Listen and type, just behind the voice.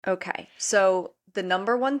Okay, so the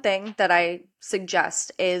number one thing that I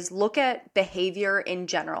suggest is look at behavior in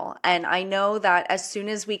general. And I know that as soon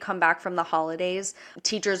as we come back from the holidays,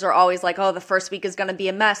 teachers are always like, "Oh, the first week is going to be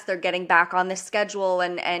a mess. They're getting back on this schedule."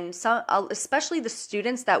 And some, especially the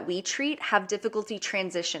students that we treat have difficulty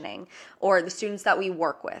transitioning, or the students that we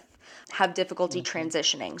work with have difficulty Mhm.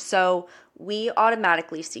 transitioning. So we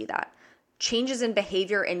automatically see that. Changes in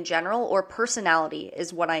behavior in general or personality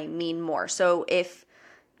is what I mean more. So if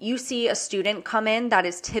you see a student come in that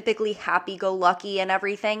is typically happy go lucky and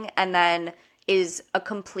everything, and then is a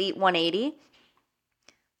complete 180,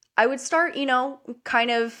 I would start, kind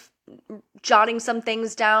of jotting some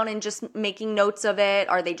things down and just making notes of it.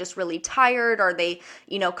 Are they just really tired? Are they,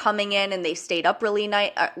 coming in and they stayed up really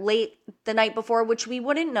late the night before, which we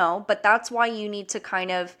wouldn't know, but that's why you need to kind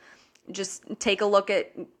of just take a look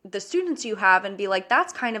at the students you have and be like,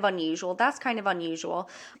 that's kind of unusual. That's kind of unusual.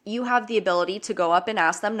 You have the ability to go up and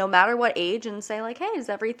ask them, no matter what age, and say, like, hey, is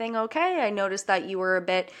everything okay? I noticed that you were a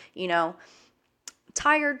bit,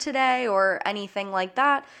 tired today or anything like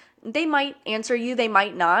that. They might answer you, they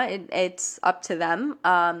might not. It's up to them.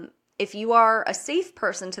 If you are a safe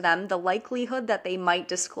person to them, the likelihood that they might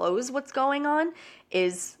disclose what's going on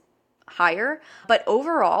is higher. But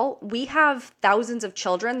overall, we have thousands of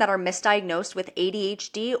children that are misdiagnosed with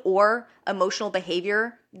ADHD or emotional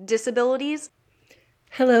behavior disabilities.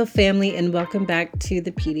 Hello, family, and welcome back to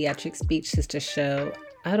the Pediatric Speech Sister Show.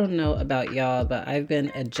 I don't know about y'all, but I've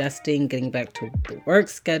been adjusting, getting back to the work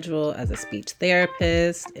schedule as a speech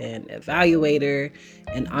therapist and evaluator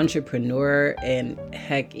and entrepreneur and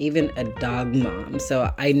heck, even a dog mom.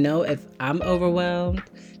 So I know if I'm overwhelmed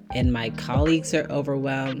and my colleagues are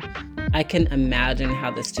overwhelmed, I can imagine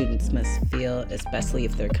how the students must feel, especially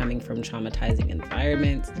if they're coming from traumatizing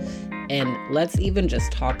environments. And let's even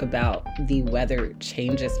just talk about the weather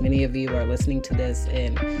changes. Many of you are listening to this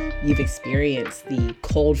and you've experienced the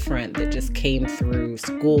cold front that just came through,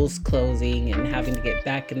 schools closing and having to get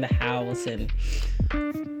back in the house and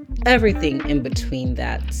everything in between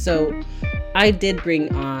that. So I did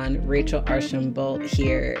bring on Rachel Archambault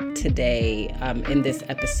here today in this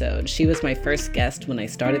episode. She was my first guest when I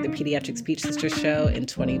started the Pediatric Speech Sister Show in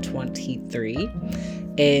 2023.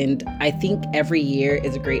 And I think every year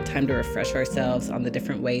is a great time to refresh ourselves on the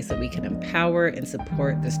different ways that we can empower and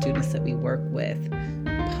support the students that we work with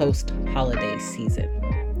post-holiday season.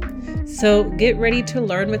 So get ready to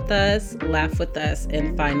learn with us, laugh with us,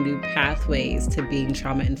 and find new pathways to being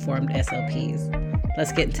trauma-informed SLPs.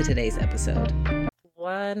 Let's get into today's episode.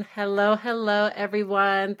 Hello,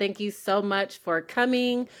 everyone. Thank you so much for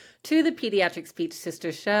coming to the Pediatric Speech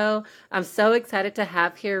Sister Show. I'm so excited to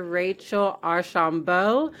have here Rachel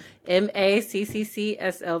Archambault, MACCC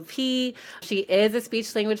SLP. She is a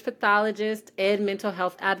speech language pathologist and mental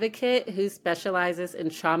health advocate who specializes in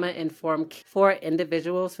trauma-informed for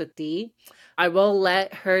individuals with D. I will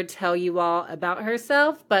let her tell you all about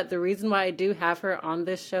herself, but the reason why I do have her on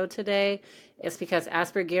this show today is because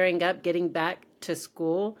as we're gearing up, getting back to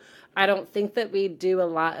school, I don't think that we do a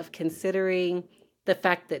lot of considering the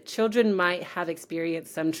fact that children might have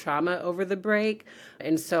experienced some trauma over the break.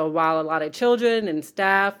 And so while a lot of children and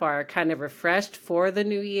staff are kind of refreshed for the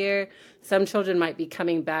new year, some children might be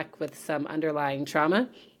coming back with some underlying trauma.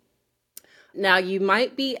 Now, you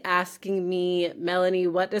might be asking me, Melanie,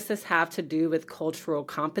 what does this have to do with cultural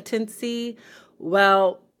competency?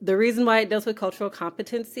 Well, the reason why it deals with cultural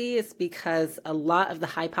competency is because a lot of the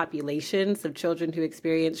high populations of children who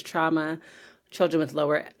experience trauma, children with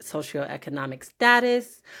lower socioeconomic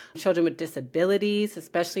status, children with disabilities,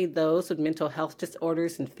 especially those with mental health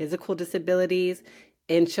disorders and physical disabilities,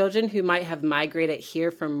 and children who might have migrated here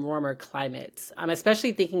from warmer climates. I'm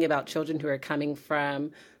especially thinking about children who are coming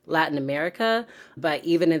from Latin America, but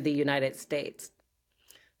even in the United States.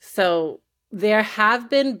 So there have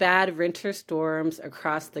been bad winter storms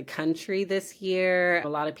across the country this year. A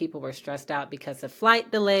lot of people were stressed out because of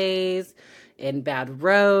flight delays and bad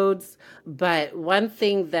roads. But one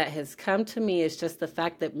thing that has come to me is just the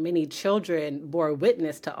fact that many children bore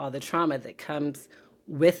witness to all the trauma that comes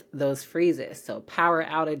with those freezes. So power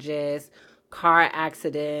outages, car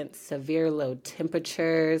accidents, severe low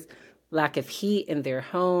temperatures, lack of heat in their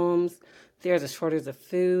homes. There's a shortage of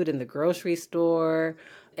food in the grocery store.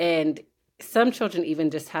 And some children even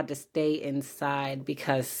just had to stay inside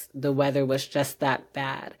because the weather was just that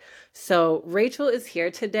bad. So Rachel is here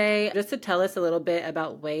today just to tell us a little bit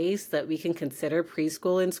about ways that we can consider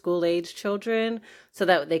preschool and school-age children so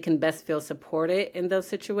that they can best feel supported in those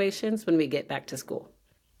situations when we get back to school.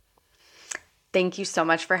 Thank you so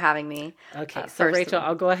much for having me. Okay, so First of Rachel, all,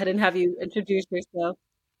 I'll go ahead and have you introduce yourself.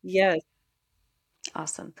 Yes.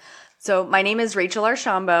 Awesome. So my name is Rachel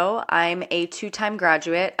Archambault. I'm a 2-time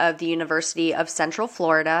graduate of the University of Central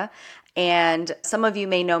Florida, and some of you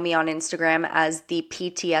may know me on Instagram as the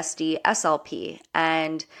PTSD SLP.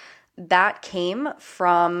 And that came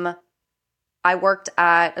from, I worked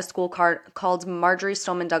at a school called Marjorie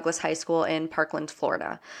Stoneman Douglas High School in Parkland,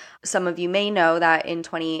 Florida. Some of you may know that in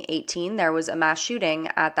 2018, there was a mass shooting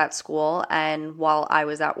at that school, and while I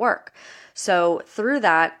was at work. So through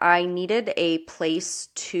that, I needed a place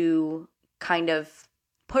to kind of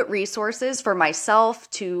put resources for myself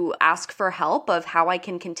to ask for help of how I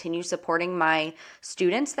can continue supporting my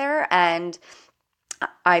students there. And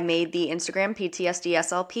I made the Instagram PTSD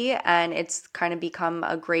SLP, and it's kind of become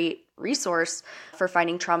a great resource for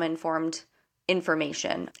finding trauma-informed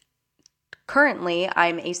information. Currently,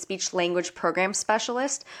 I'm a speech language program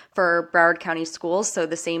specialist for Broward County Schools, so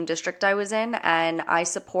the same district I was in, and I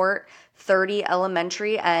support 30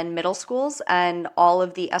 elementary and middle schools and all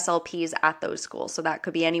of the SLPs at those schools. So that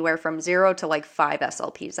could be anywhere from 0 to like 5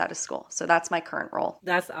 SLPs at a school. So that's my current role.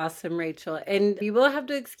 That's awesome, Rachel. And you will have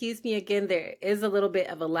to excuse me again. There is a little bit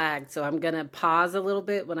of a lag. So I'm going to pause a little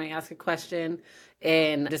bit when I ask a question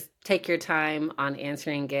and just take your time on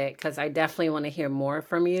answering it, because I definitely want to hear more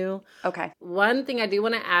from you. Okay. One thing I do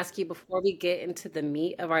want to ask you before we get into the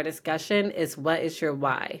meat of our discussion is, what is your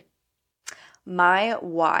why? My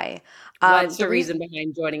why. What's the reason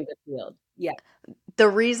behind joining the field? Yeah. The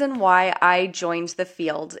reason why I joined the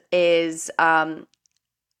field is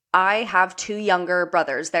I have 2 younger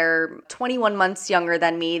brothers. They're 21 months younger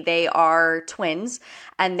than me. They are twins,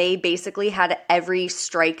 and they basically had every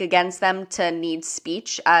strike against them to need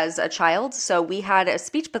speech as a child. So we had a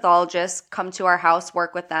speech pathologist come to our house,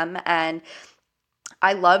 work with them, and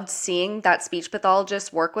I loved seeing that speech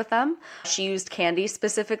pathologist work with them. She used candy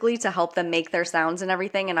specifically to help them make their sounds and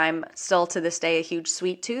everything, and I'm still to this day a huge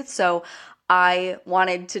sweet tooth. So I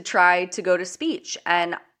wanted to try to go to speech,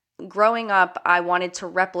 and growing up, I wanted to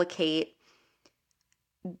replicate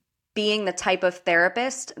being the type of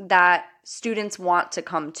therapist that students want to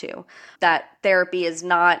come to, that therapy is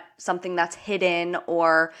not something that's hidden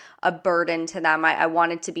or a burden to them. I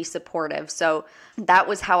wanted to be supportive. So that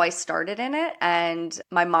was how I started in it. And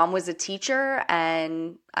my mom was a teacher,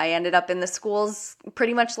 and I ended up in the schools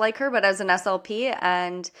pretty much like her, but as an SLP.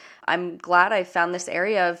 And I'm glad I found this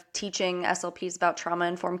area of teaching SLPs about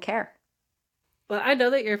trauma-informed care. Well, I know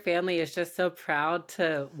that your family is just so proud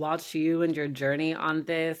to watch you and your journey on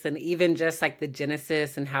this, and even just like the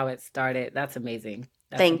genesis and how it started. That's amazing.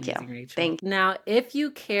 Thank you. Rachel. Thank you. Now, if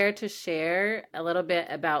you care to share a little bit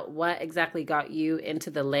about what exactly got you into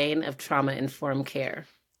the lane of trauma-informed care.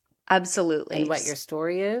 Absolutely. And what your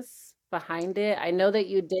story is behind it. I know that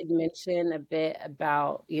you did mention a bit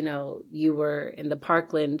about, you were in the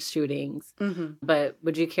Parkland shootings, but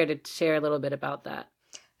would you care to share a little bit about that?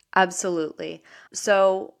 Absolutely.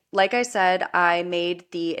 So, like I said, I made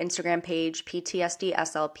the Instagram page PTSD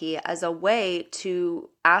SLP as a way to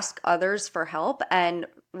ask others for help. And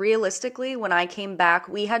realistically, when I came back,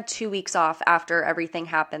 we had 2 weeks off after everything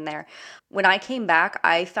happened there. When I came back,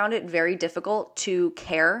 I found it very difficult to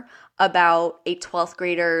care about a 12th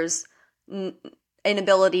grader's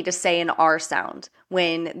inability to say an R sound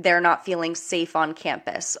when they're not feeling safe on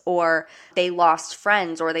campus, or they lost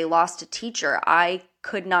friends, or they lost a teacher. I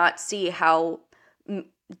could not see how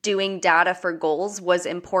doing data for goals was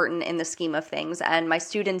important in the scheme of things, and my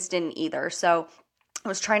students didn't either. So I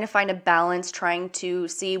was trying to find a balance, trying to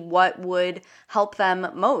see what would help them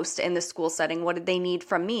most in the school setting. What did they need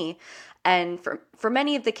from me? And for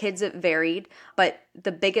many of the kids, it varied, but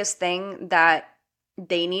the biggest thing that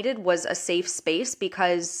they needed was a safe space,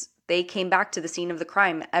 because they came back to the scene of the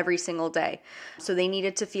crime every single day. So they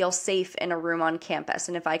needed to feel safe in a room on campus.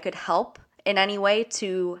 And if I could help in any way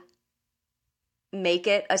to make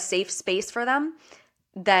it a safe space for them,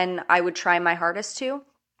 then I would try my hardest to.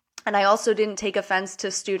 And I also didn't take offense to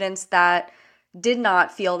students that did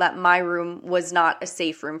not feel that my room was not a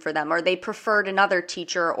safe room for them, or they preferred another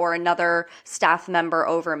teacher or another staff member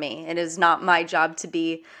over me. It is not my job to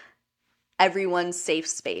be everyone's safe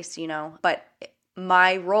space, but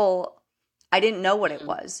my role, I didn't know what it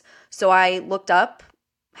was. So I looked up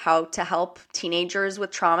how to help teenagers with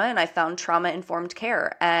trauma, and I found trauma-informed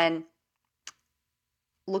care. And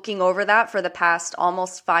looking over that for the past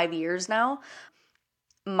almost 5 years now,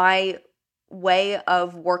 my way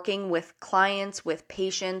of working with clients, with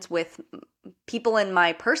patients, with people in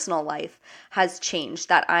my personal life has changed,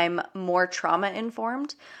 that I'm more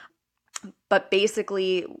trauma-informed. But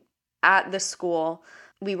basically, at the school,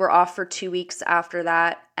 we were off for 2 weeks after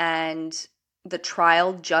that, and the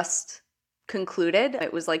trial just concluded.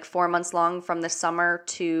 It was like 4 months long, from the summer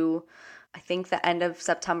to I think the end of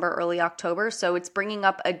September, early October. So it's bringing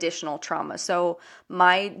up additional trauma. So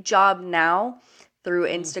my job now through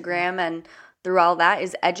Instagram and through all that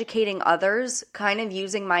is educating others, kind of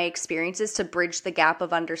using my experiences to bridge the gap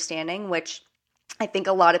of understanding, which I think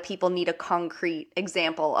a lot of people need a concrete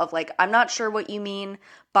example of, like, I'm not sure what you mean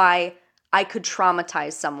by I could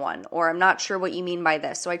traumatize someone, or I'm not sure what you mean by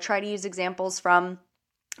this. So I try to use examples from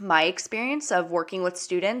my experience of working with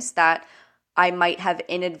students that I might have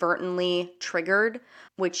inadvertently triggered,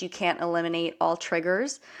 which you can't eliminate all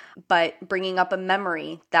triggers, but bringing up a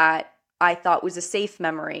memory that I thought was a safe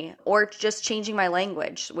memory, or just changing my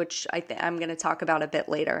language, which I'm going to talk about a bit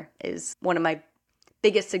later, is one of my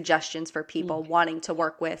biggest suggestions for people wanting to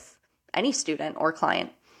work with any student or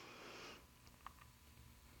client.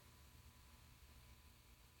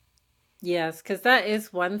 Yes, because that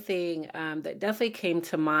is one thing that definitely came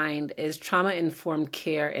to mind is trauma-informed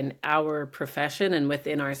care in our profession and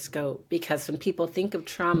within our scope. Because when people think of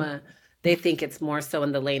trauma, they think it's more so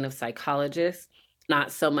in the lane of psychologists,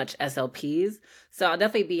 not so much SLPs. So I'll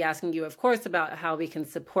definitely be asking you, of course, about how we can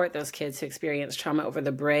support those kids who experience trauma over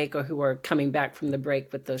the break or who are coming back from the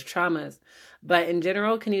break with those traumas. But in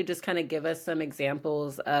general, can you just kind of give us some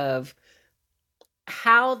examples of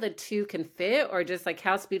how the two can fit, or just like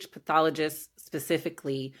how speech pathologists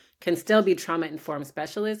specifically can still be trauma-informed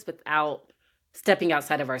specialists without stepping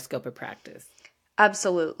outside of our scope of practice?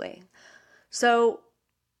 Absolutely. So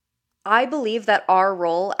I believe that our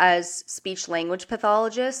role as speech language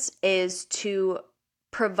pathologists is to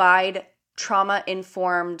provide the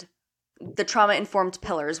trauma-informed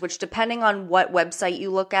pillars, which, depending on what website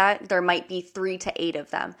you look at, there might be 3 to 8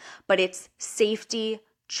 of them. But it's safety,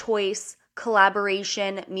 choice,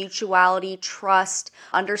 collaboration, mutuality, trust,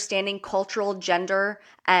 understanding cultural, gender,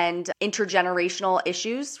 and intergenerational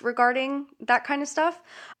issues regarding that kind of stuff.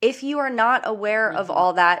 If you are not aware of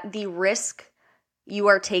all that, the risk you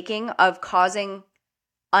are taking of causing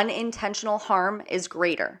unintentional harm is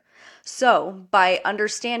greater. So by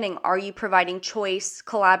understanding, are you providing choice,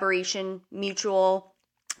 collaboration, mutuality,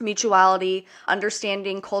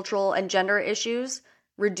 understanding cultural and gender issues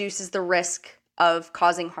reduces the risk of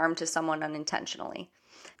causing harm to someone unintentionally.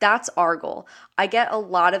 That's our goal. I get a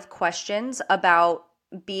lot of questions about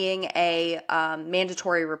being a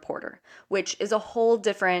mandatory reporter, which is a whole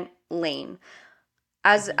different lane.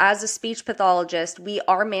 As a speech pathologist, we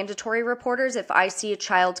are mandatory reporters. If I see a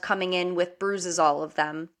child coming in with bruises all over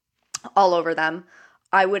them,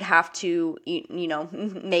 I would have to,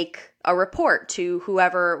 make a report to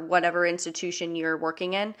whatever institution you're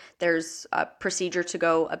working in. There's a procedure to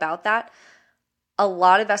go about that. A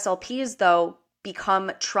lot of SLPs, though,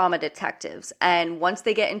 become trauma detectives. And once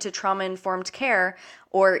they get into trauma-informed care,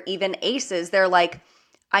 or even ACEs, they're like,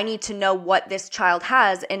 I need to know what this child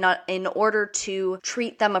has in order to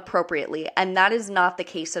treat them appropriately. And that is not the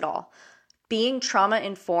case at all. Being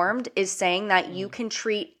trauma-informed is saying that you can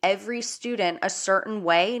treat every student a certain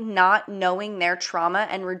way, not knowing their trauma,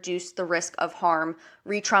 and reduce the risk of harm,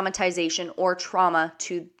 re-traumatization, or trauma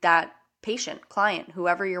to that patient, client,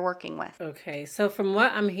 whoever you're working with. Okay, so from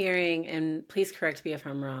what I'm hearing, and please correct me if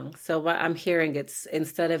I'm wrong, so what I'm hearing, it's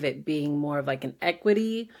instead of it being more of like an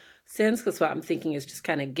equity sense, because what I'm thinking is just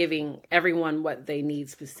kind of giving everyone what they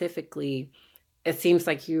need specifically, it seems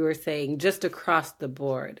like you were saying just across the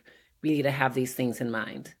board, we need to have these things in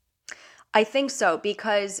mind. I think so,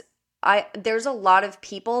 because there's a lot of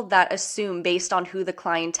people that assume, based on who the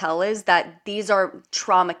clientele is, that these are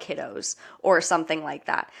trauma kiddos or something like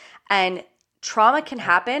that. And trauma can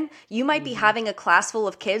happen. You might be having a class full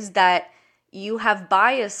of kids that you have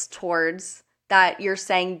bias towards, that you're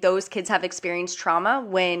saying those kids have experienced trauma,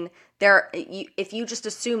 when if you just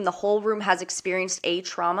assume the whole room has experienced a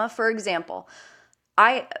trauma. For example,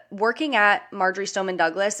 working at Marjory Stoneman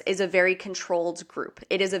Douglas is a very controlled group.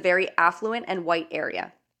 It is a very affluent and white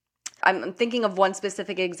area. I'm thinking of one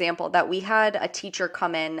specific example that we had a teacher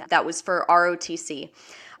come in that was for ROTC,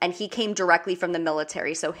 and he came directly from the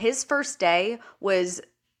military. So his first day was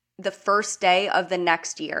the first day of the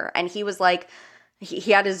next year. And he was like,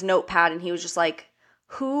 he had his notepad and he was just like,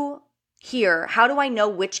 how do I know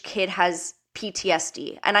which kid has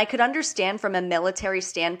PTSD? And I could understand from a military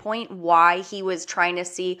standpoint why he was trying to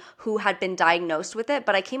see who had been diagnosed with it.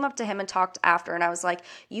 But I came up to him and talked after, and I was like,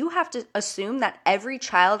 you have to assume that every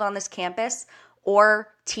child on this campus, or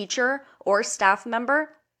teacher or staff member,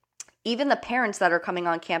 even the parents that are coming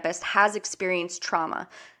on campus, has experienced trauma.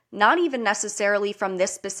 Not even necessarily from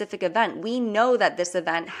this specific event. We know that this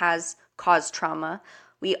event has caused trauma.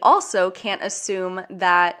 We also can't assume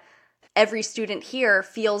that every student here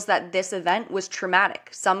feels that this event was traumatic.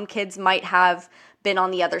 Some kids might have been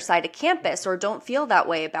on the other side of campus or don't feel that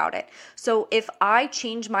way about it. So if I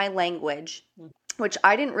change my language, which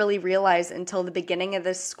I didn't really realize until the beginning of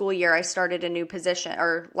this school year, I started a new position,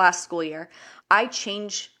 or last school year, I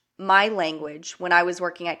changed my language when I was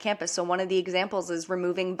working at campus. So one of the examples is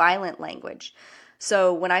removing violent language.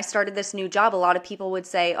 So when I started this new job, a lot of people would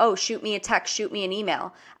say, oh, shoot me a text, shoot me an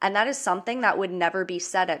email. And that is something that would never be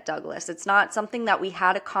said at Douglas. It's not something that we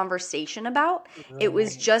had a conversation about. It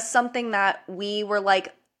was just something that we were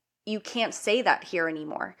like, you can't say that here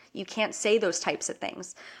anymore. You can't say those types of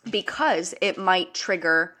things because it might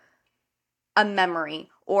trigger a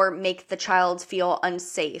memory or make the child feel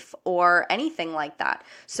unsafe or anything like that.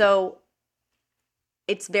 So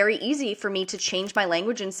it's very easy for me to change my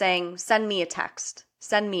language and saying, send me a text,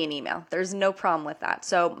 send me an email. There's no problem with that.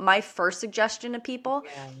 So my first suggestion to people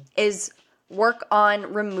is work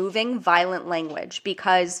on removing violent language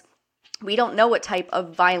because we don't know what type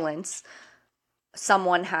of violence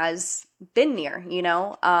someone has been near,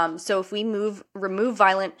 so if we remove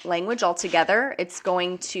violent language altogether, it's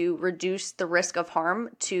going to reduce the risk of harm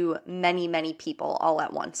to many, many people all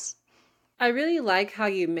at once. I really like how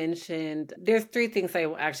you mentioned, there's 3 things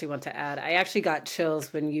I actually want to add. I actually got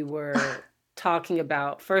chills when you were talking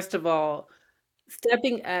about, first of all,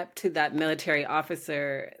 stepping up to that military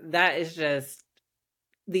officer. That is just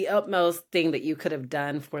the utmost thing that you could have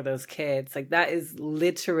done for those kids. Like that is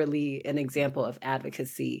literally an example of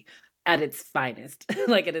advocacy at its finest,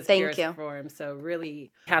 like in its purest form. So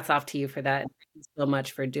really hats off to you for that. Thank you so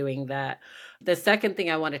much for doing that. The second thing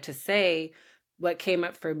I wanted to say, what came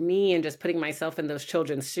up for me and just putting myself in those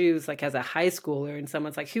children's shoes, like as a high schooler, and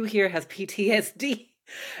someone's like, who here has PTSD?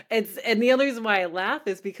 And the only reason why I laugh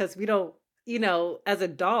is because we don't, as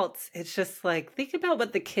adults, it's just like, think about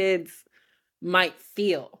what the kids might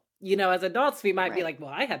feel. As adults, we might be like, well,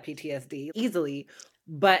 I have PTSD easily.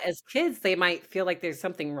 But as kids, they might feel like there's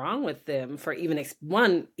something wrong with them for even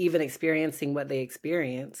experiencing what they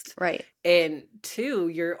experienced. Right. And 2,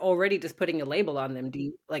 you're already just putting a label on them. Do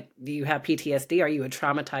you have PTSD? Are you a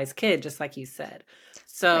traumatized kid? Just like you said.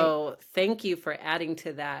 So Thank you for adding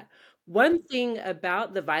to that. One thing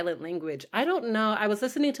about the violent language, I don't know. I was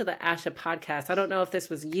listening to the Asha podcast. I don't know if this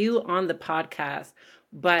was you on the podcast,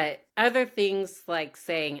 but other things like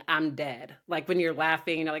saying I'm dead, like when you're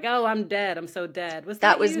laughing and you're like, oh, I'm dead. I'm so dead.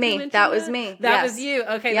 That was me. That was me. That was you.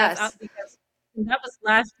 Okay. Yes. That was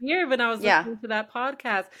last year when I was listening to that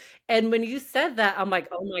podcast. And when you said that, I'm like,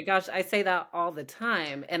 oh my gosh, I say that all the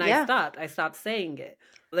time. And I stopped saying it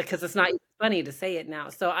because it's not funny to say it now.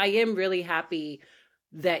 So I am really happy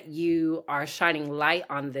that you are shining light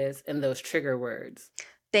on this and those trigger words.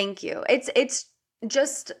 Thank you. It's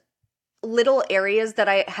just little areas that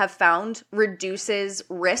I have found reduces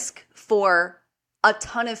risk for a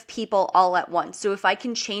ton of people all at once. So if I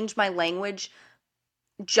can change my language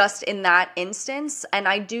just in that instance, and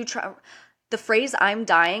I do try, the phrase I'm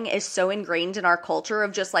dying is so ingrained in our culture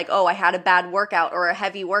of just like, oh, I had a bad workout or a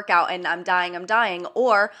heavy workout and I'm dying,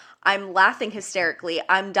 or I'm laughing hysterically,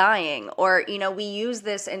 I'm dying, or, we use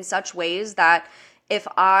this in such ways that if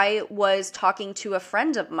I was talking to a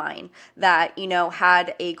friend of mine that,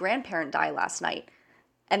 had a grandparent die last night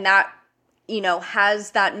and that,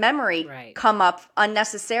 has that memory come up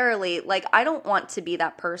unnecessarily, like I don't want to be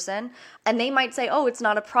that person. And they might say, oh, it's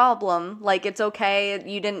not a problem. Like, it's okay.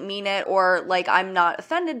 You didn't mean it. Or like, I'm not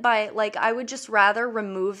offended by it. Like, I would just rather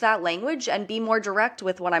remove that language and be more direct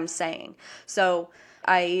with what I'm saying. So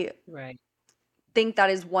I think that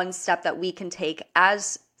is one step that we can take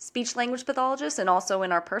as speech language pathologists and also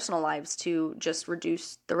in our personal lives to just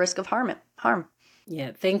reduce the risk of harm.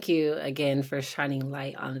 Yeah, thank you again for shining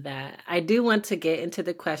light on that. I do want to get into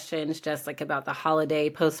the questions just like about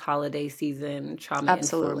the post-holiday season,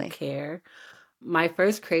 trauma-informed care. My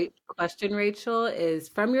first question, Rachel, is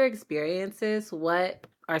from your experiences, what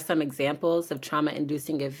are some examples of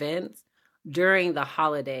trauma-inducing events during the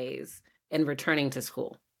holidays and returning to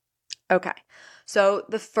school? Okay. So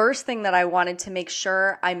the first thing that I wanted to make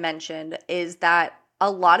sure I mentioned is that a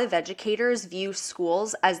lot of educators view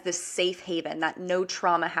schools as this safe haven, that no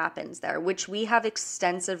trauma happens there, which we have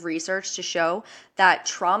extensive research to show that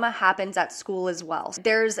trauma happens at school as well.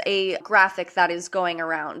 There's a graphic that is going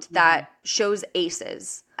around that shows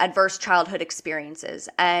ACEs, adverse childhood experiences,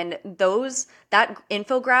 and that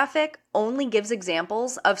infographic only gives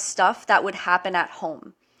examples of stuff that would happen at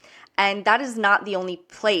home. And that is not the only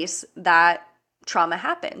place that trauma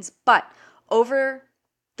happens, but over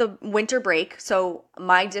the winter break. So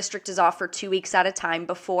my district is off for 2 weeks at a time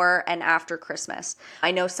before and after Christmas. I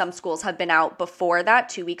know some schools have been out before that,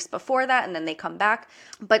 2 weeks before that, and then they come back.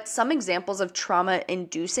 But some examples of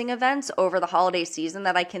trauma-inducing events over the holiday season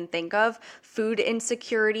that I can think of: food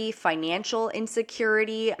insecurity, financial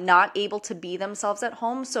insecurity, not able to be themselves at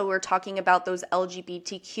home. So we're talking about those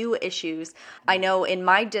LGBTQ issues. I know in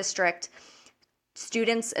my district,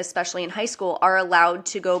 students, especially in high school, are allowed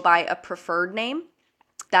to go by a preferred name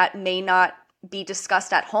that may not be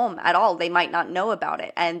discussed at home at all. They might not know about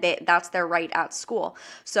it, and that's their right at school.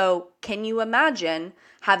 So can you imagine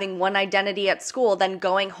having one identity at school, then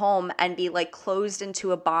going home and be like closed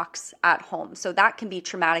into a box at home? So that can be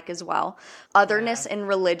traumatic as well. Otherness in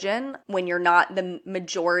religion, when you're not the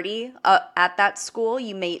majority at that school,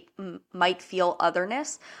 you might feel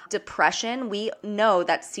otherness. Depression, we know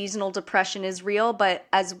that seasonal depression is real, but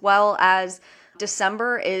as well as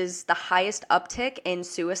December is the highest uptick in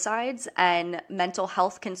suicides and mental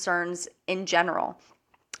health concerns in general.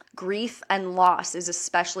 Grief and loss is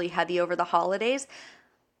especially heavy over the holidays,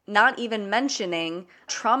 not even mentioning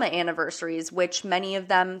trauma anniversaries, which many of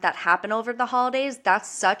them that happen over the holidays, that's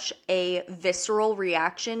such a visceral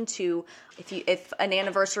reaction to if an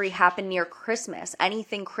anniversary happened near Christmas,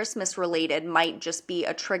 anything Christmas related might just be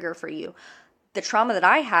a trigger for you. The trauma that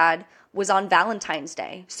I had was on Valentine's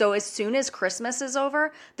Day. So as soon as Christmas is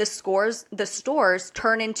over, the stores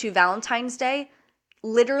turn into Valentine's Day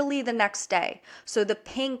literally the next day. So the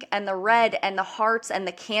pink and the red and the hearts and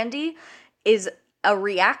the candy is a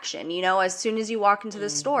reaction, as soon as you walk into the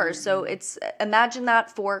stores. So imagine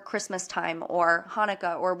that for Christmas time or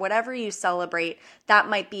Hanukkah or whatever you celebrate. That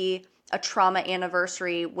might be a trauma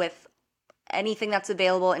anniversary with anything that's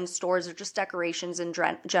available in stores or just decorations in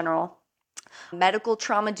general. Medical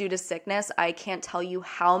trauma due to sickness. I can't tell you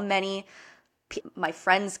how many my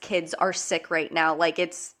friends' kids are sick right now. Like,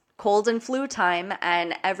 it's cold and flu time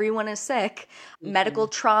and everyone is sick. Mm-hmm. Medical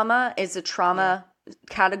trauma is a trauma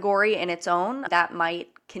category in its own that might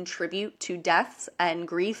contribute to deaths and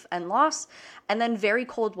grief and loss. And then very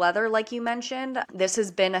cold weather, like you mentioned. This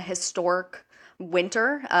has been a historic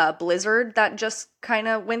winter, blizzard that just kind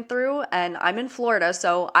of went through, and I'm in Florida,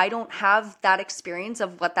 so I don't have that experience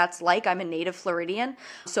of what that's like. I'm a native Floridian,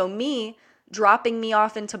 so dropping me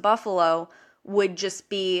off into Buffalo would just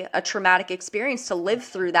be a traumatic experience to live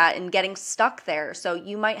through that and getting stuck there. So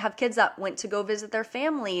you might have kids that went to go visit their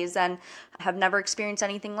families and have never experienced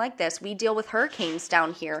anything like this. We deal with hurricanes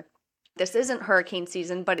down here. This isn't hurricane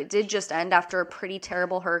season, but it did just end after a pretty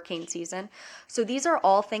terrible hurricane season. So these are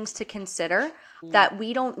all things to consider that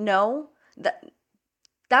we don't know.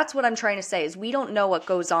 That's what I'm trying to say, is we don't know what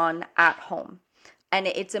goes on at home. And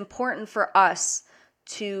it's important for us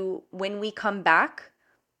to, when we come back,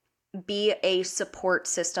 be a support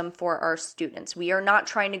system for our students. We are not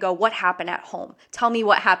trying to go, what happened at home? Tell me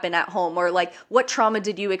what happened at home, or like, what trauma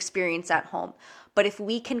did you experience at home? But if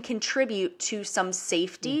we can contribute to some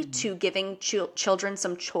safety, to giving children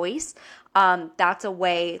some choice, that's a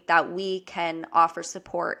way that we can offer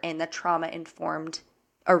support in the trauma-informed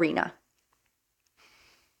arena.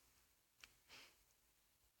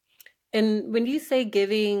 And when you say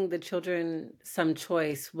giving the children some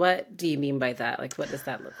choice, what do you mean by that? Like, what does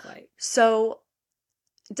that look like? So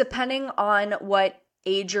depending on what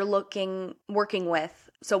age you're working with,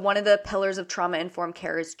 so one of the pillars of trauma-informed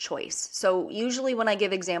care is choice. So usually when I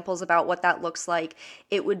give examples about what that looks like,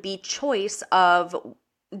 it would be choice of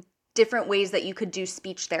different ways that you could do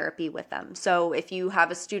speech therapy with them. So if you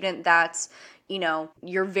have a student that's,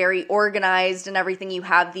 you're very organized and everything, you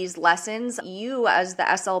have these lessons, you as the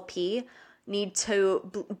SLP need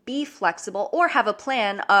to be flexible or have a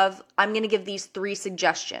plan of, I'm going to give these 3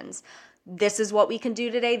 suggestions. This is what we can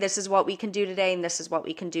do today, this is what we can do today, and this is what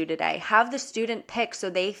we can do today. Have the student pick so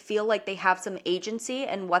they feel like they have some agency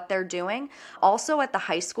in what they're doing. Also at the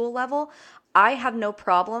high school level, I have no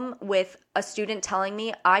problem with a student telling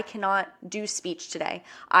me I cannot do speech today.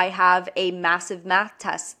 I have a massive math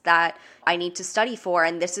test that I need to study for,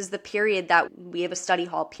 and this is the period that we have a study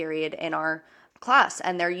hall period in our class,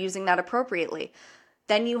 and they're using that appropriately.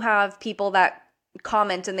 Then you have people that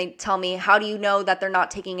comment and they tell me, how do you know that they're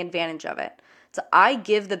not taking advantage of it? So I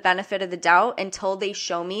give the benefit of the doubt until they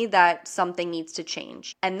show me that something needs to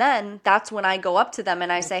change. And then that's when I go up to them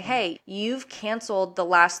and I say, hey, you've canceled the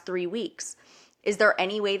last 3 weeks. Is there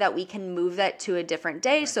any way that we can move that to a different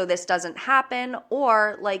day so this doesn't happen?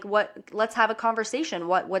 Or let's have a conversation.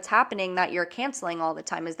 What's happening that you're canceling all the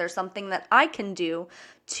time? Is there something that I can do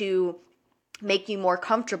to make you more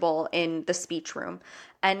comfortable in the speech room.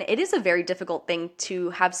 And it is a very difficult thing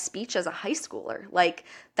to have speech as a high schooler. Like,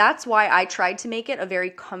 that's why I tried to make it a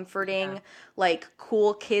very comforting, like,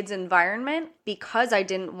 cool kids environment, because I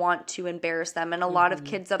didn't want to embarrass them. And a lot of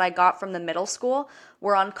kids that I got from the middle school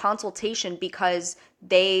were on consultation because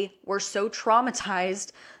they were so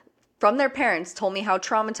traumatized from their parents, told me how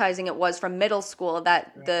traumatizing it was from middle school,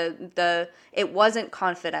 that it wasn't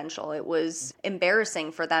confidential. It was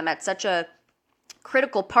embarrassing for them at such a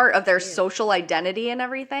critical part of their social identity and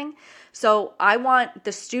everything. So I want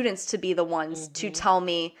the students to be the ones to tell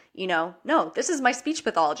me, no, this is my speech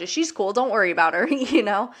pathologist. She's cool. Don't worry about her,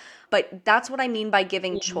 But that's what I mean by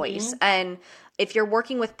giving choice. And if you're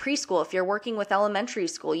working with preschool, if you're working with elementary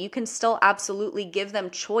school, you can still absolutely give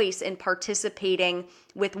them choice in participating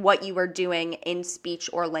with what you are doing in speech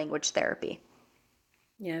or language therapy.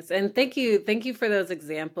 Yes, and thank you for those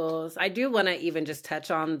examples. I do want to even just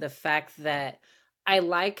touch on the fact that I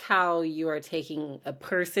like how you are taking a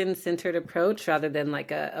person-centered approach rather than like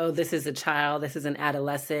this is a child, this is an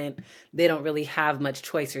adolescent. They don't really have much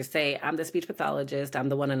choice or say. I'm the speech pathologist, I'm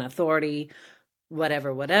the one in authority,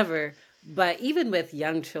 whatever. But even with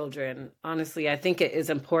young children, honestly, I think it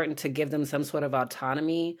is important to give them some sort of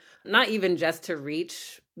autonomy, not even just to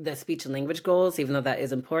reach the speech and language goals, even though that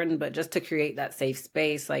is important, but just to create that safe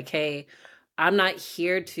space. Like, hey, I'm not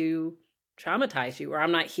here to traumatize you, or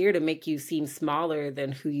I'm not here to make you seem smaller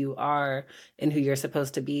than who you are and who you're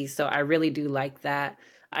supposed to be. So I really do like that.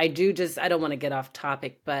 I don't want to get off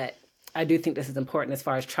topic, but I do think this is important as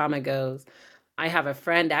far as trauma goes. I have a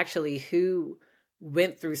friend actually who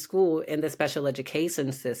went through school in the special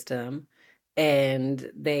education system,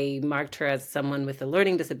 and they marked her as someone with a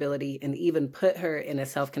learning disability and even put her in a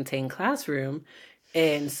self-contained classroom.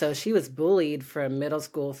 And so she was bullied from middle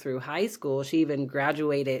school through high school. She even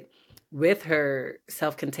graduated with her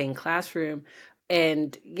self-contained classroom.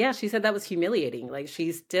 And yeah, she said that was humiliating. Like,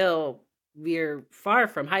 we're far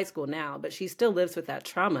from high school now, but she still lives with that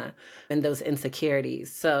trauma and those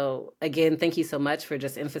insecurities. So again, thank you so much for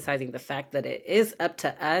just emphasizing the fact that it is up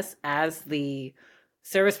to us as the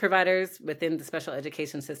service providers within the special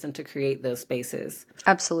education system to create those spaces.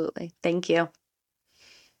 Absolutely. Thank you.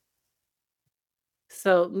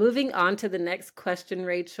 So moving on to the next question,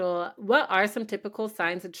 Rachel, what are some typical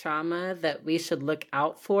signs of trauma that we should look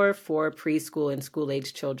out for preschool and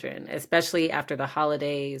school-age children, especially after the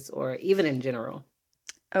holidays or even in general?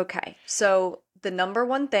 Okay, so the number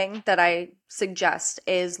one thing that I suggest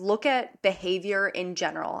is look at behavior in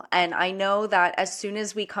general. And I know that as soon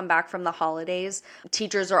as we come back from the holidays,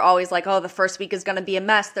 teachers are always like, oh, the first week is going to be a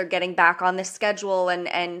mess. They're getting back on this schedule.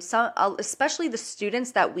 And some, especially the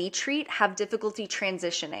students that we treat, have difficulty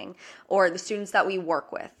transitioning, or the students that we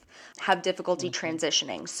work with have difficulty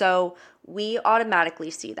transitioning. So we automatically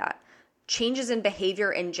see that. Changes in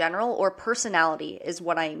behavior in general or personality is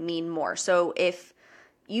what I mean more. So if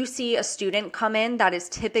you see a student come in that is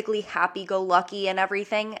typically happy-go-lucky and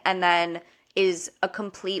everything, and then is a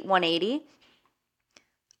complete 180,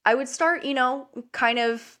 I would start, kind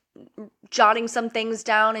of jotting some things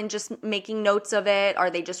down and just making notes of it. Are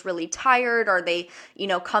they just really tired? Are they,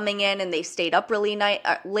 coming in and they stayed up really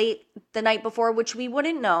late the night before, which we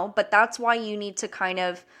wouldn't know, but that's why you need to kind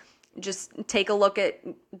of just take a look at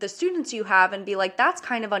the students you have and be like, that's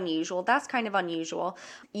kind of unusual. That's kind of unusual.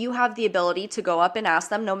 You have the ability to go up and ask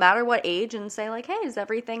them, no matter what age, and say like, hey, is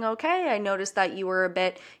everything okay? I noticed that you were a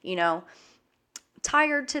bit,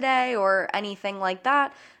 tired today, or anything like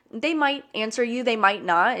that. They might answer you. They might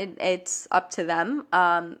not. It's up to them.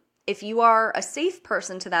 If you are a safe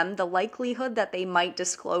person to them, the likelihood that they might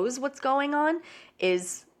disclose what's going on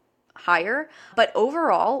is higher. But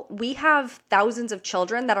overall, we have thousands of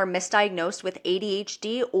children that are misdiagnosed with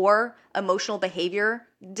ADHD or emotional behavior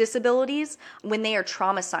disabilities when they are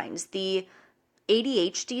trauma signs. The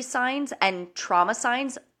ADHD signs and trauma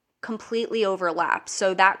signs completely overlap.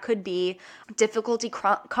 So that could be difficulty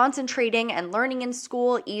concentrating and learning in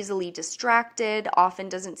school, easily distracted, often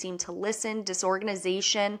doesn't seem to listen,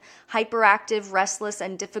 disorganization, hyperactive, restless,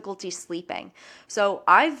 and difficulty sleeping. So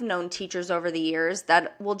I've known teachers over the years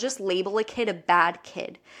that will just label a kid a bad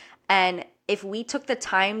kid. And if we took the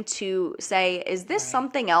time to say, is this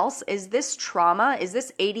something else? Is this trauma? Is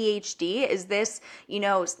this ADHD? Is this,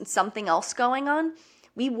 something else going on?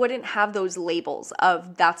 We wouldn't have those labels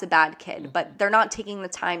of that's a bad kid, but they're not taking the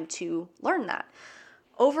time to learn that.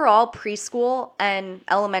 Overall, preschool and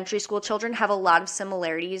elementary school children have a lot of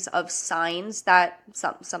similarities of signs that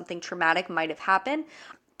something traumatic might have happened.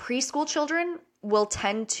 Preschool children will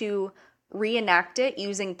tend to reenact it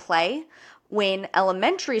using play, when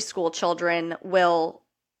elementary school children will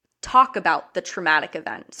talk about the traumatic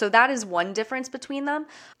event. So that is one difference between them.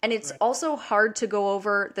 And it's also hard to go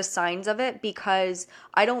over the signs of it because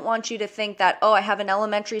I don't want you to think that, oh, I have an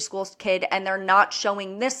elementary school kid and they're not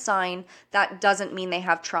showing this sign. That doesn't mean they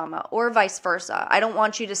have trauma, or vice versa. I don't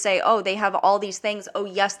want you to say, oh, they have all these things. Oh,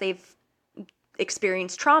 yes, they've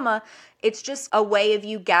experienced trauma. It's just a way of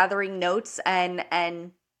you gathering notes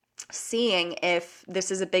and seeing if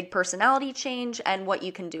this is a big personality change and what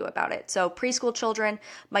you can do about it. So preschool children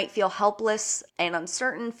might feel helpless and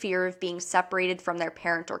uncertain, fear of being separated from their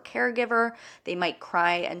parent or caregiver. They might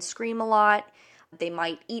cry and scream a lot. They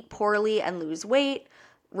might eat poorly and lose weight.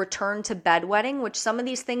 Return to bedwetting, which some of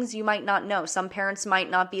these things you might not know. Some parents might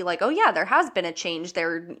not be like, oh yeah, there has been a change.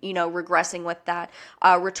 They're, regressing with that.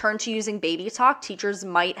 Return to using baby talk. Teachers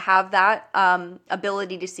might have that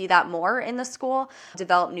ability to see that more in the school.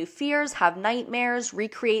 Develop new fears, have nightmares,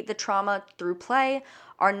 recreate the trauma through play,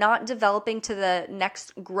 are not developing to the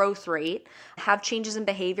next growth rate, have changes in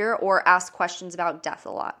behavior, or ask questions about death a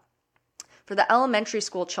lot. For the elementary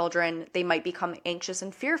school children, they might become anxious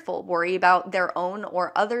and fearful, worry about their own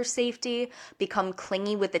or other safety, become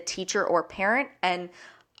clingy with a teacher or parent. And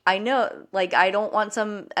I know, I don't want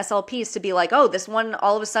some SLPs to be like, oh, this one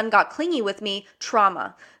all of a sudden got clingy with me,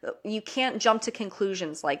 trauma. You can't jump to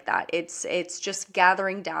conclusions like that. It's just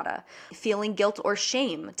gathering data. Feeling guilt or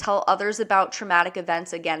shame. Tell others about traumatic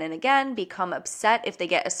events again and again. Become upset if they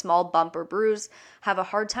get a small bump or bruise. Have a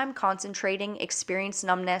hard time concentrating. Experience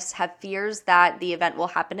numbness. Have fears that the event will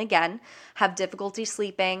happen again. Have difficulty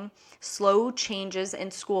sleeping. Slow changes in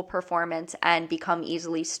school performance and become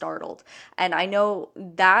easily startled. And I know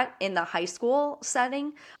that in the high school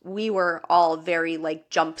setting, we were all very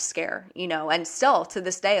jump scare, and still to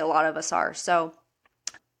this day, a lot of us are. So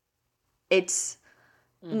it's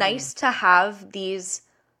nice to have these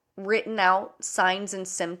written out signs and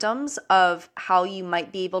symptoms of how you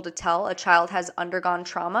might be able to tell a child has undergone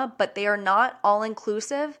trauma, but they are not all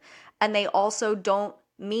inclusive, and they also don't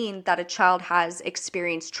mean that a child has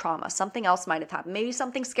experienced trauma. Something else might have happened. Maybe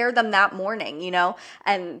something scared them that morning,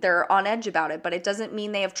 and they're on edge about it, but it doesn't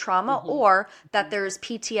mean they have trauma or that there's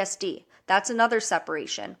PTSD. That's another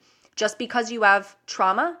separation. Just because you have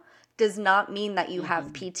trauma does not mean that you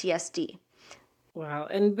have PTSD. Wow.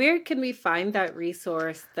 And where can we find that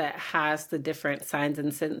resource that has the different signs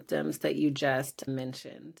and symptoms that you just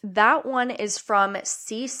mentioned? That one is from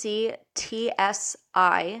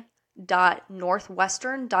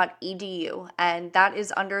cctsi.northwestern.edu, and that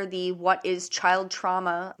is under the What is Child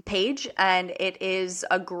Trauma page, and it is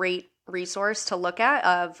a great resource to look at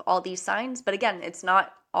of all these signs. But again, it's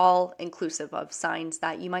not all inclusive of signs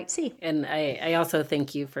that you might see. And I also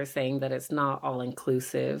thank you for saying that it's not all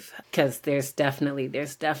inclusive, because there's definitely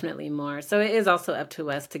more. So it is also up to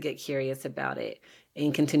us to get curious about it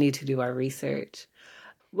and continue to do our research.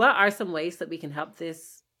 What are some ways that we can help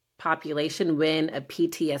this population when a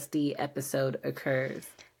PTSD episode occurs?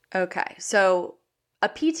 Okay, so a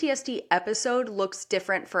PTSD episode looks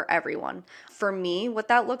different for everyone. For me, what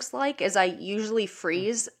that looks like is I usually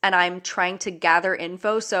freeze and I'm trying to gather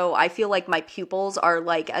info. So I feel like my pupils are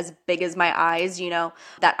as big as my eyes,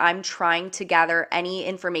 that I'm trying to gather any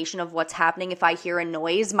information of what's happening. If I hear a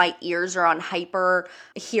noise, my ears are on hyper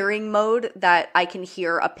hearing mode that I can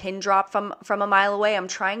hear a pin drop from a mile away. I'm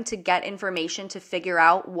trying to get information to figure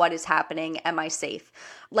out what is happening. Am I safe?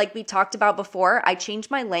 Like we talked about before, I changed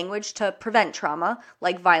my language to prevent trauma,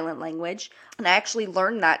 like violent language. And I actually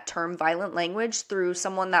learned that term violent language through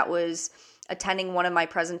someone that was attending one of my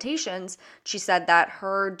presentations. She said that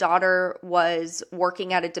her daughter was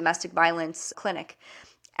working at a domestic violence clinic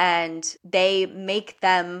and they make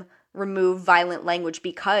them remove violent language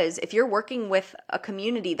because if you're working with a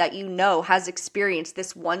community that has experienced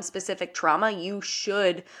this one specific trauma, you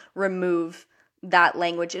should remove that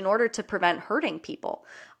language in order to prevent hurting people.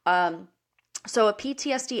 So a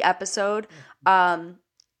PTSD episode,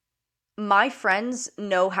 my friends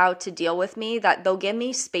know how to deal with me, that they'll give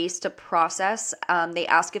me space to process. They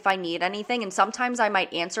ask if I need anything, and sometimes I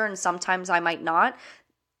might answer and sometimes I might not.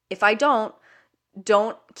 If I don't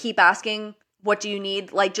keep asking, what do you need?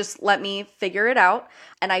 Just let me figure it out.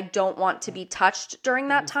 And I don't want to be touched during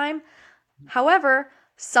that time. However,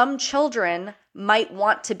 some children might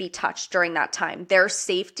want to be touched during that time. Their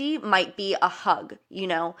safety might be a hug,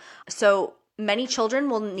 So many children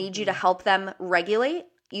will need you to help them regulate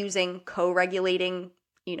using co-regulating,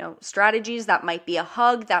 strategies. That might be a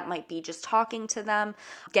hug. That might be just talking to them.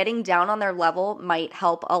 Getting down on their level might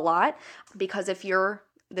help a lot, because if you're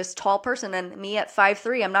this tall person, and me at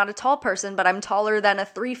 5'3", I'm not a tall person, but I'm taller than a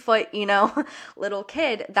 3-foot, little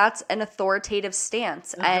kid, that's an authoritative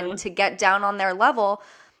stance. And to get down on their level,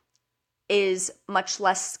 is much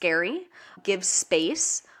less scary, give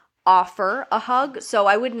space, offer a hug. So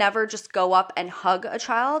I would never just go up and hug a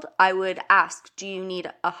child. I would ask, do you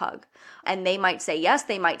need a hug? And they might say yes,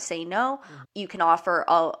 they might say no. You can offer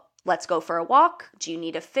let's go for a walk. Do you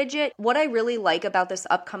need a fidget? What I really like about this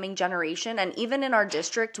upcoming generation, and even in our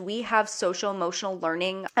district, we have social emotional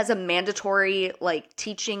learning as a mandatory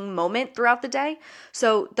teaching moment throughout the day.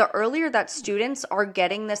 So the earlier that students are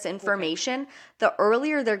getting this information, the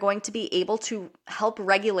earlier they're going to be able to help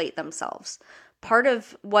regulate themselves. Part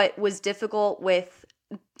of what was difficult with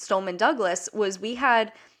Stoneman Douglas was we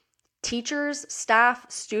had teachers, staff,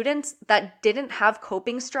 students that didn't have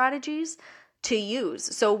coping strategies to use.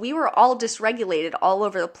 So we were all dysregulated all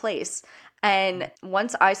over the place. And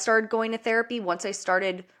once I started going to therapy, once I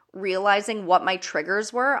started realizing what my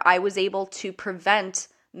triggers were, I was able to prevent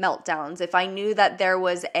meltdowns. If I knew that there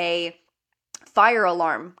was a fire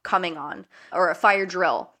alarm coming on or a fire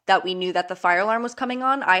drill, that we knew that the fire alarm was coming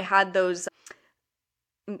on, I had those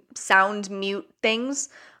sound mute things.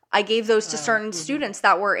 I gave those to certain students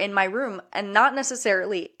that were in my room, and not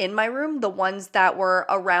necessarily in my room, the ones that were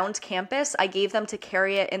around campus, I gave them to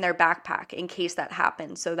carry it in their backpack in case that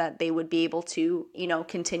happened so that they would be able to,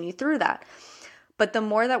 continue through that. But the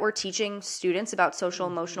more that we're teaching students about social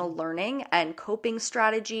emotional learning and coping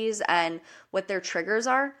strategies and what their triggers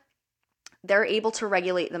are, they're able to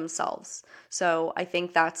regulate themselves. So I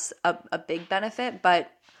think that's a big benefit.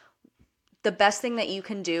 But the best thing that you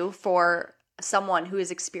can do for someone who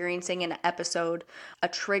is experiencing an episode, a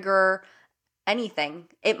trigger, anything,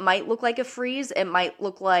 it might look like a freeze, it might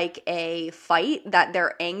look like a fight, that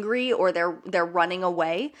they're angry or they're running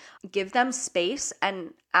away. Give them space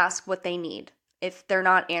and ask what they need. If they're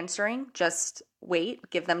not answering, just wait,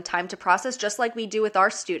 give them time to process, just like we do with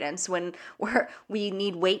our students when we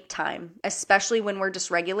need wait time, especially when we're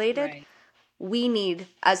dysregulated. Right. We need,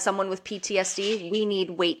 as someone with PTSD, we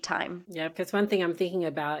need wait time. Yeah, because one thing I'm thinking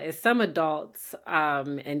about is some adults,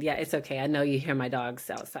 and yeah, it's okay. I know you hear my dogs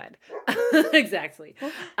outside. Exactly.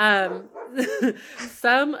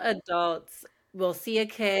 Some adults will see a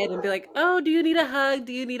kid and be like, oh, do you need a hug?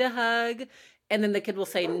 Do you need a hug? And then the kid will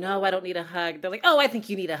say, no, I don't need a hug. They're like, oh, I think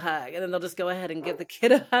you need a hug. And then they'll just go ahead and give the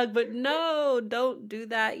kid a hug. But no, don't do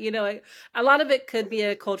that. A lot of it could be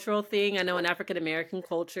a cultural thing. I know in African-American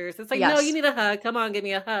cultures, it's like, yes, no, you need a hug. Come on, give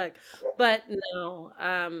me a hug. But no,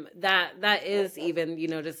 that is even,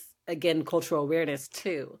 just, again, cultural awareness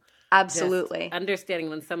too. Absolutely. Just understanding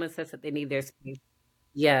when someone says that they need their space.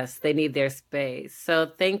 Yes, they need their space. So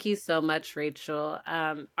thank you so much, Rachel.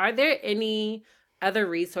 Are there any other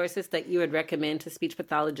resources that you would recommend to speech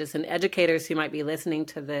pathologists and educators who might be listening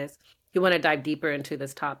to this who want to dive deeper into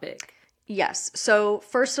this topic? Yes. So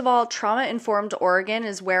first of all, Trauma Informed Oregon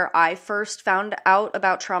is where I first found out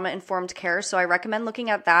about trauma-informed care. So I recommend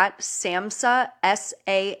looking at that. SAHMSA,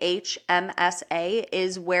 SAHMSA,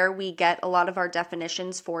 is where we get a lot of our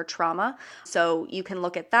definitions for trauma. So you can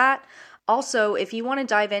look at that. Also, if you want to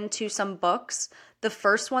dive into some books, the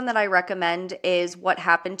first one that I recommend is What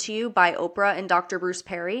Happened to You by Oprah and Dr. Bruce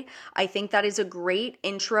Perry. I think that is a great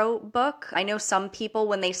intro book. I know some people,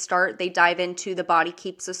 when they start, they dive into The Body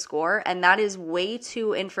Keeps the Score, and that is way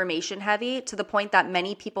too information heavy to the point that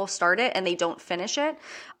many people start it and they don't finish it.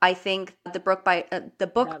 I think the book by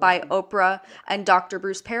Oprah and Dr.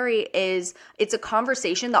 Bruce Perry it's a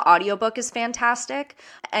conversation. The audiobook is fantastic.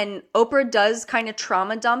 And Oprah does kind of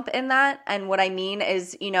trauma dump in that. And what I mean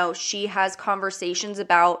is, she has conversations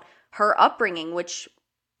about her upbringing, which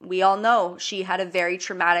we all know she had a very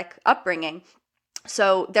traumatic upbringing.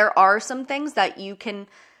 So there are some things that you can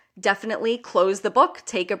definitely close the book,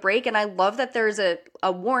 take a break. And I love that there's a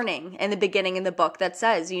warning in the beginning in the book that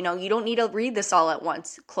says, you don't need to read this all at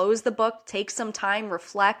once. Close the book, take some time,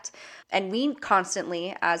 reflect. And we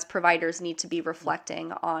constantly, as providers, need to be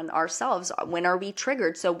reflecting on ourselves. When are we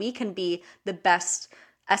triggered? So we can be the best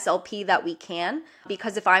SLP that we can.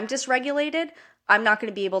 Because if I'm dysregulated, I'm not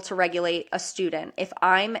going to be able to regulate a student. If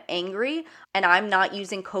I'm angry and I'm not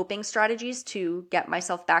using coping strategies to get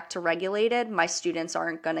myself back to regulated, my students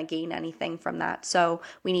aren't going to gain anything from that. So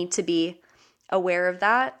we need to be aware of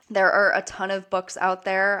that. There are a ton of books out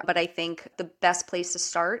there, but I think the best place to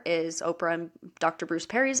start is Oprah and Dr. Bruce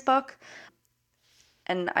Perry's book.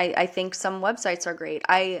 And I think some websites are great.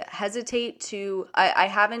 I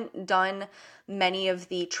haven't done many of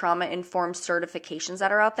the trauma-informed certifications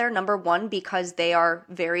that are out there. Number one, because they are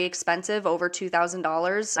very expensive, over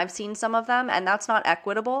 $2,000. I've seen some of them, and that's not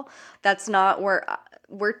equitable. That's not where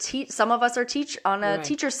some of us are on a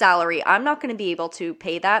teacher salary. I'm not going to be able to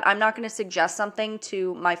pay that. I'm not going to suggest something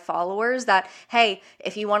to my followers that, hey,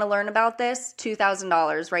 if you want to learn about this,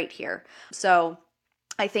 $2,000 right here. So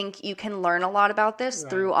I think you can learn a lot about this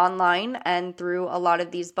through Right. online and through a lot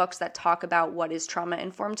of these books that talk about what is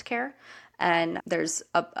trauma-informed care. And there's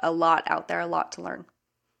a lot out there, a lot to learn.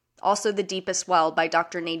 Also, The Deepest Well by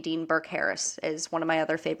Dr. Nadine Burke-Harris is one of my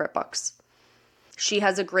other favorite books. She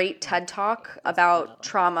has a great TED Talk about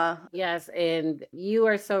trauma. Yes, and you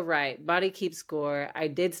are so right. Body Keeps Score. I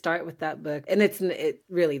did start with that book, and it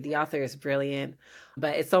really, the author is brilliant,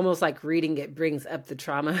 but it's almost like reading it brings up the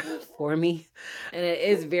trauma for me, and it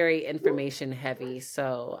is very information heavy.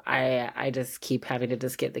 So I just keep having to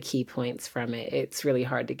just get the key points from it. It's really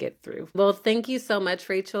hard to get through. Well, thank you so much,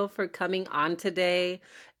 Rachel, for coming on today.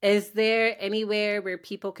 Is there anywhere where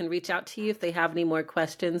people can reach out to you if they have any more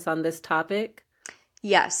questions on this topic?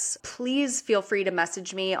 Yes, please feel free to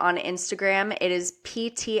message me on Instagram. It is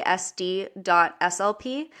ptsd.slp.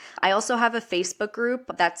 I also have a Facebook group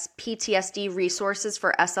that's PTSD Resources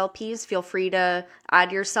for SLPs. Feel free to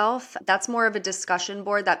add yourself. That's more of a discussion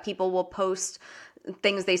board that people will post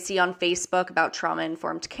things they see on Facebook about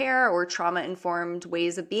trauma-informed care or trauma-informed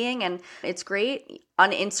ways of being, and it's great.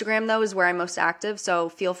 On Instagram, though, is where I'm most active, so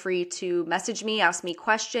feel free to message me, ask me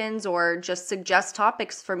questions, or just suggest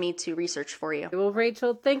topics for me to research for you. Well,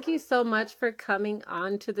 Rachel, thank you so much for coming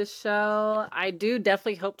on to the show. I do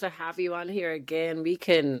definitely hope to have you on here again. We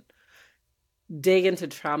can dig into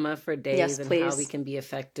trauma for days Yes, and how we please. can be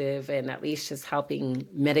effective and at least just helping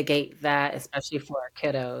mitigate that, especially for our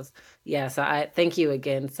kiddos. Yeah, so I thank you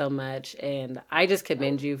again so much. And I just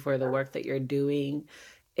commend you for the work that you're doing.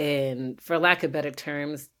 And for lack of better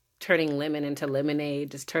terms, turning lemon into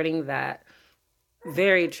lemonade, just turning that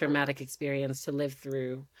very traumatic experience to live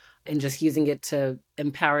through and just using it to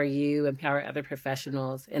empower you, empower other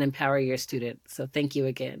professionals, and empower your students. So thank you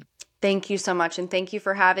again. Thank you so much, and thank you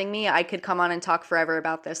for having me. I could come on and talk forever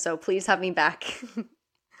about this, so please have me back.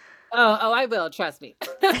 Oh, I will. Trust me.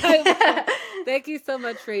 I will. Thank you so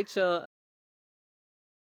much, Rachel.